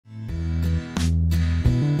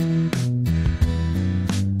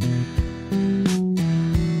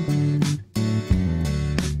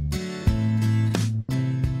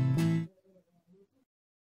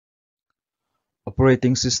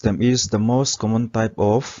operating system is the most common type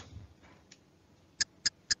of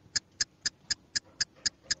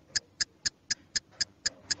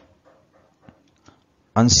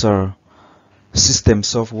answer. System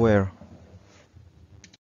software.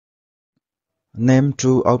 Name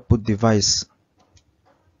to output device.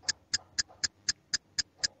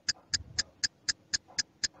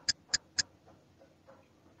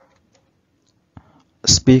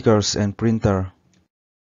 Speakers and printer.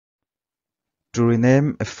 To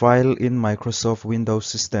rename a file in Microsoft Windows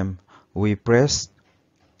system, we press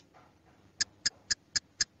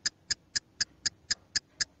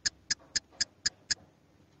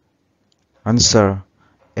answer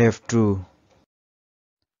F2.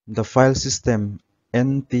 The file system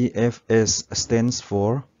NTFS stands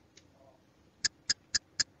for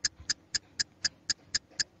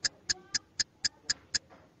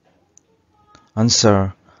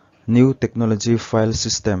answer New Technology File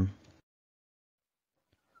System.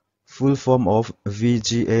 Full form of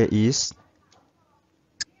VGA is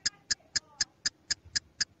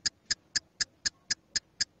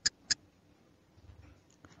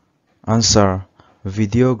answer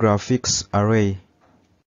Video Graphics Array.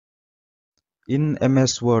 In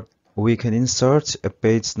MS Word, we can insert a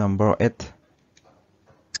page number at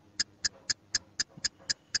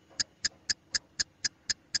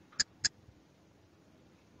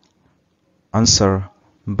answer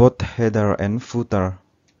both header and footer.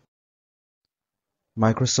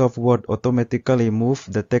 Microsoft Word automatically moves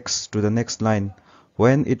the text to the next line.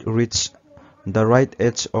 When it reaches the right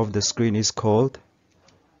edge of the screen is called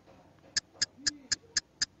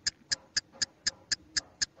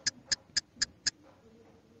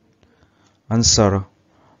answer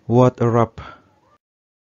Word wrap.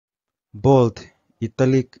 Bold,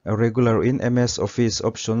 italic, regular in MS Office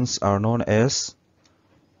options are known as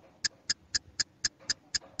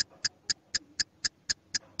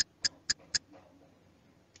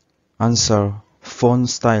answer font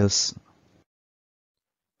styles.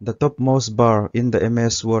 The topmost bar in the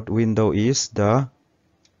MS Word window is the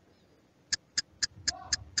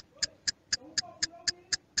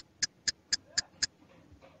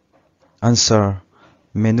answer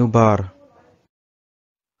menu bar.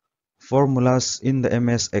 Formulas in the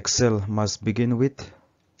MS Excel must begin with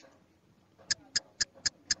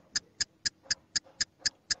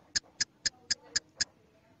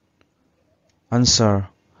answer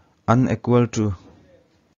unequal to.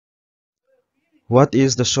 What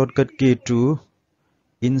is the shortcut key to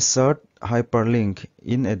insert hyperlink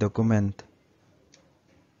in a document?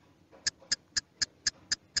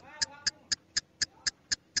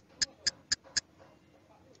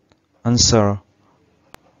 Answer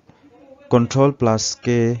Ctrl plus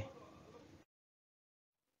K.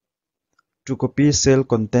 To copy cell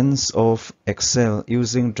contents of Excel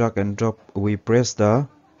using drag and drop, we press the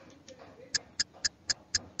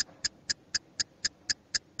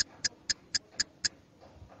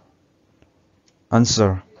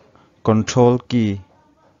answer Control key.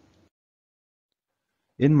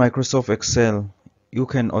 In Microsoft Excel, you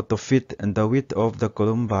can auto-fit the width of the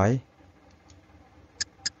column by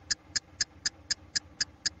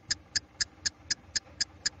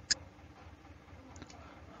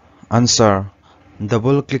answer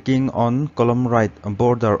double-clicking on column right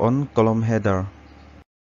border on column header.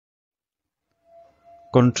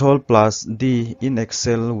 Control plus D in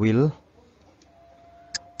Excel will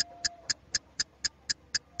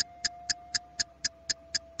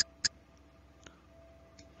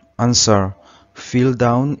answer fill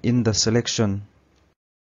down in the selection.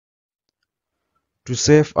 To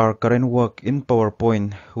save our current work in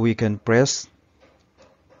PowerPoint, we can press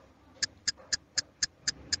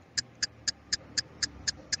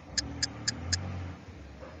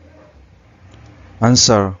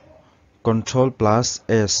answer Control plus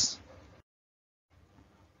S.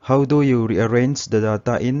 How do you rearrange the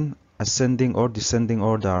data in ascending or descending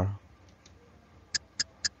order?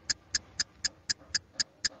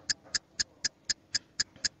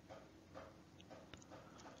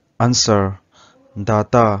 Answer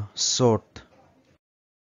Data sort.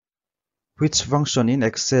 Which function in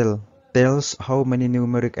Excel tells how many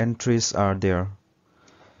numeric entries are there?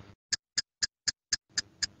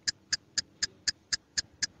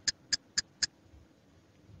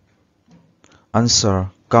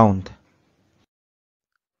 Answer Count.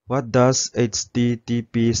 What does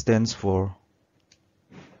HTTP stands for?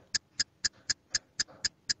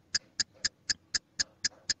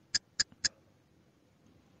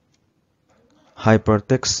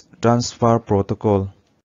 Hypertext Transfer Protocol.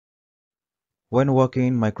 When working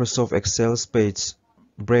in Microsoft Excel's page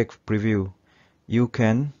break preview, you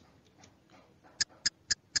can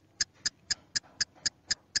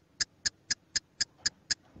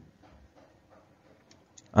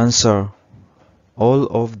Answer: all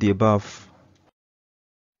of the above.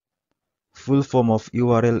 Full form of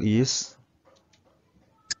URL is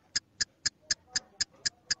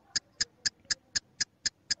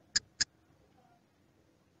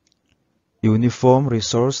Uniform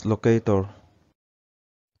Resource Locator.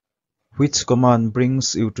 Which command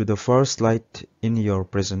brings you to the first slide in your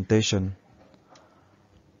presentation?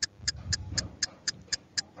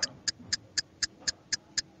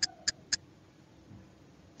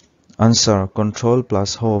 Answer: Control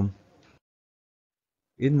plus Home.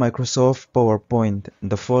 In Microsoft PowerPoint,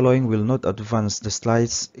 the following will not advance the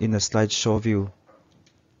slides in a slideshow view.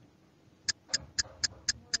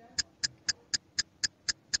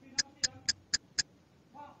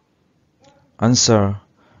 Answer: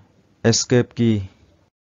 Escape key.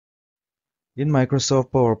 In Microsoft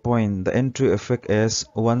PowerPoint, the entry effect as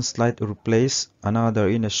one slide replace another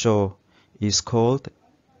in a show is called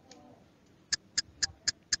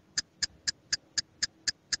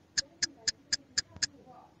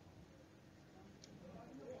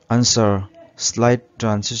Answer: Slide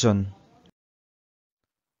transition.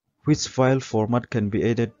 Which file format can be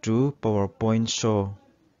added to PowerPoint show?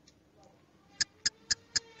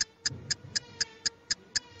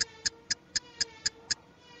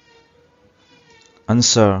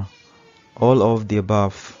 Answer: all of the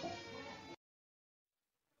above.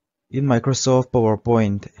 In Microsoft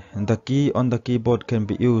PowerPoint, the key on the keyboard can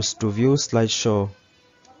be used to view slideshow.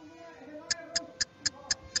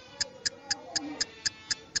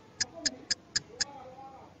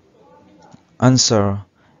 Answer: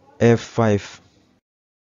 F5.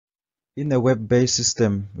 In a web-based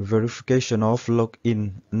system, verification of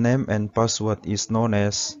login name and password is known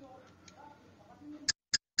as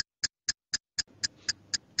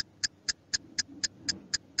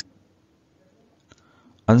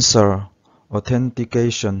Answer: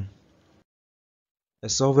 authentication. A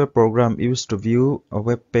software program used to view a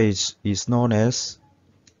web page is known as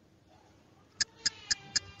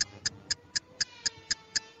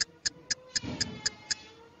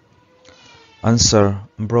Answer: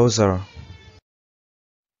 browser.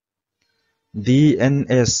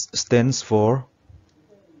 DNS stands for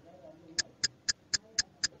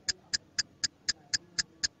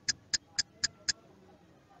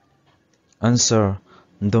Answer: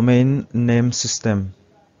 domain name system.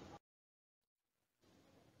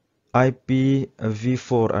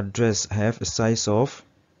 IPv4 address have a size of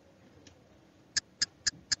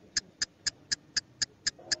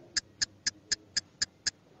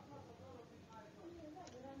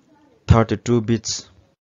 32 bits.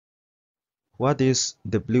 What is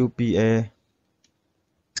WPA?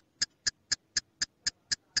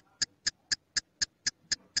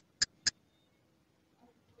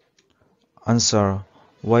 Answer: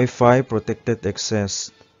 Wi-Fi protected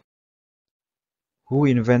access. Who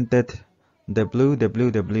invented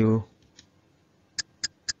www?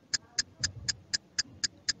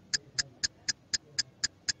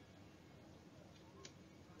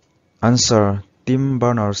 Answer: Tim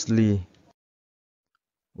Berners-Lee.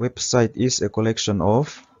 Website is a collection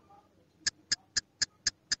of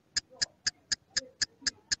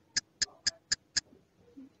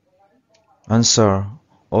Answer: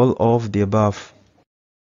 all of the above.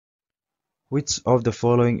 Which of the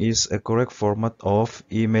following is a correct format of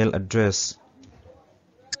email address?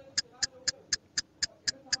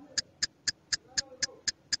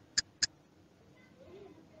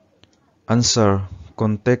 Answer: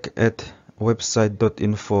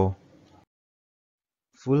 contact@website.info.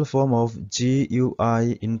 Full form of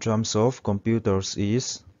GUI in terms of computers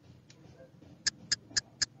is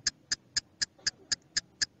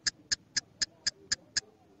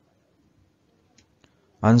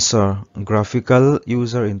Answer: graphical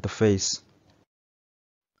user interface.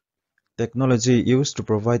 Technology used to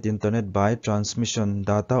provide internet by transmission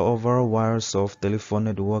data over wires of telephone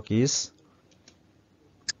network is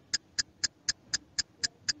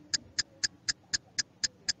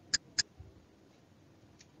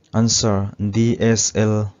Answer: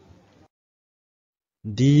 DSL.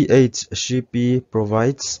 DHCP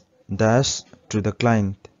provides dash to the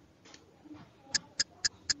client.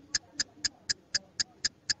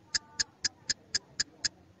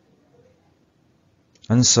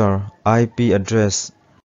 Answer: IP address.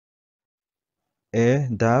 A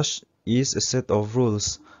dash is a set of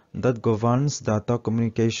rules that governs data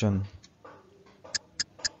communication.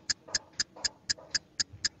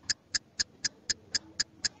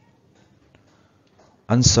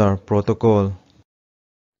 Answer: protocol.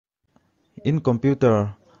 In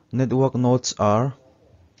computer, network nodes are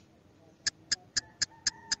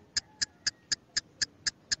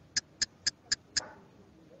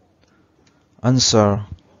Answer: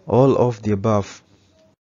 All of the above.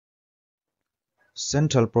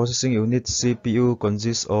 Central Processing Unit CPU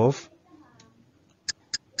consists of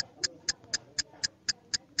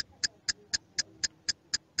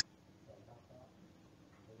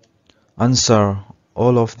Answer: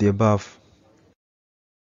 all of the above.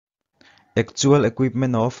 Actual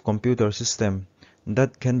equipment of computer system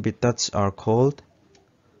that can be touched are called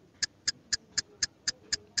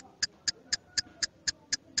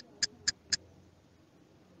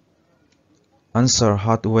Answer: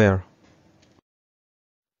 hardware.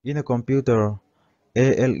 In a computer,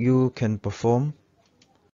 ALU can perform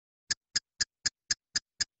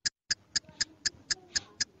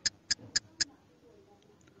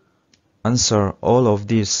Answer: all of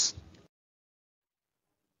these.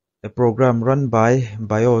 A program run by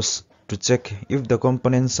BIOS to check if the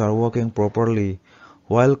components are working properly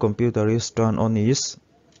while computer is turned on is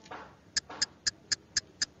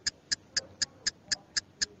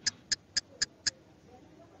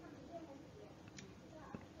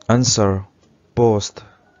Answer: post.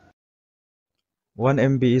 1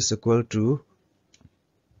 MB is equal to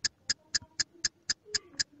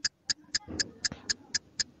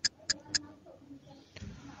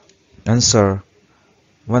Answer: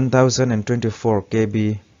 1024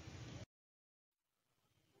 KB.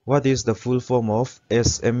 What is the full form of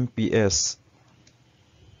SMPS?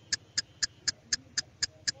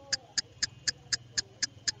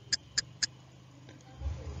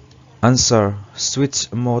 Answer: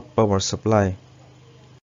 switch mode power supply.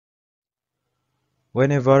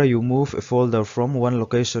 Whenever you move a folder from one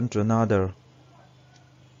location to another.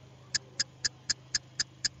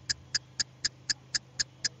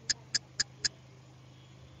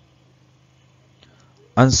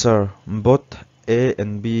 Answer: both A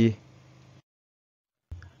and B.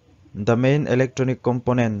 The main electronic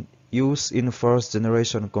component used in first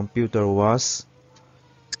generation computer was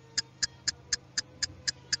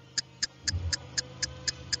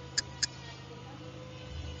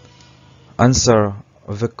Answer: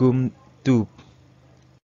 vacuum tube.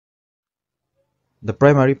 The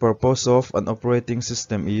primary purpose of an operating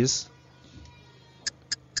system is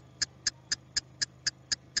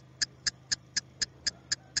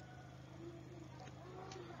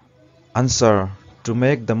Answer: to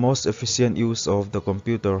make the most efficient use of the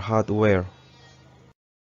computer hardware.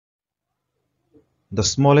 The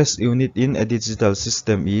smallest unit in a digital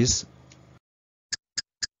system is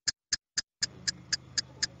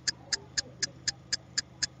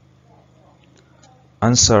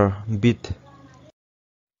Answer: bit.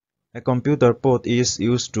 A computer port is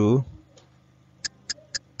used to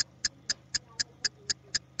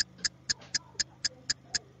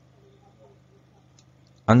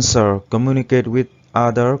Answer: communicate with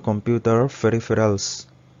other computer peripherals.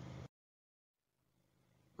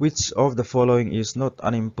 Which of the following is not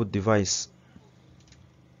an input device?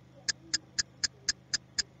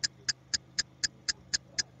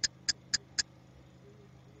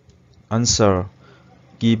 Answer: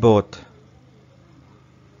 keyboard.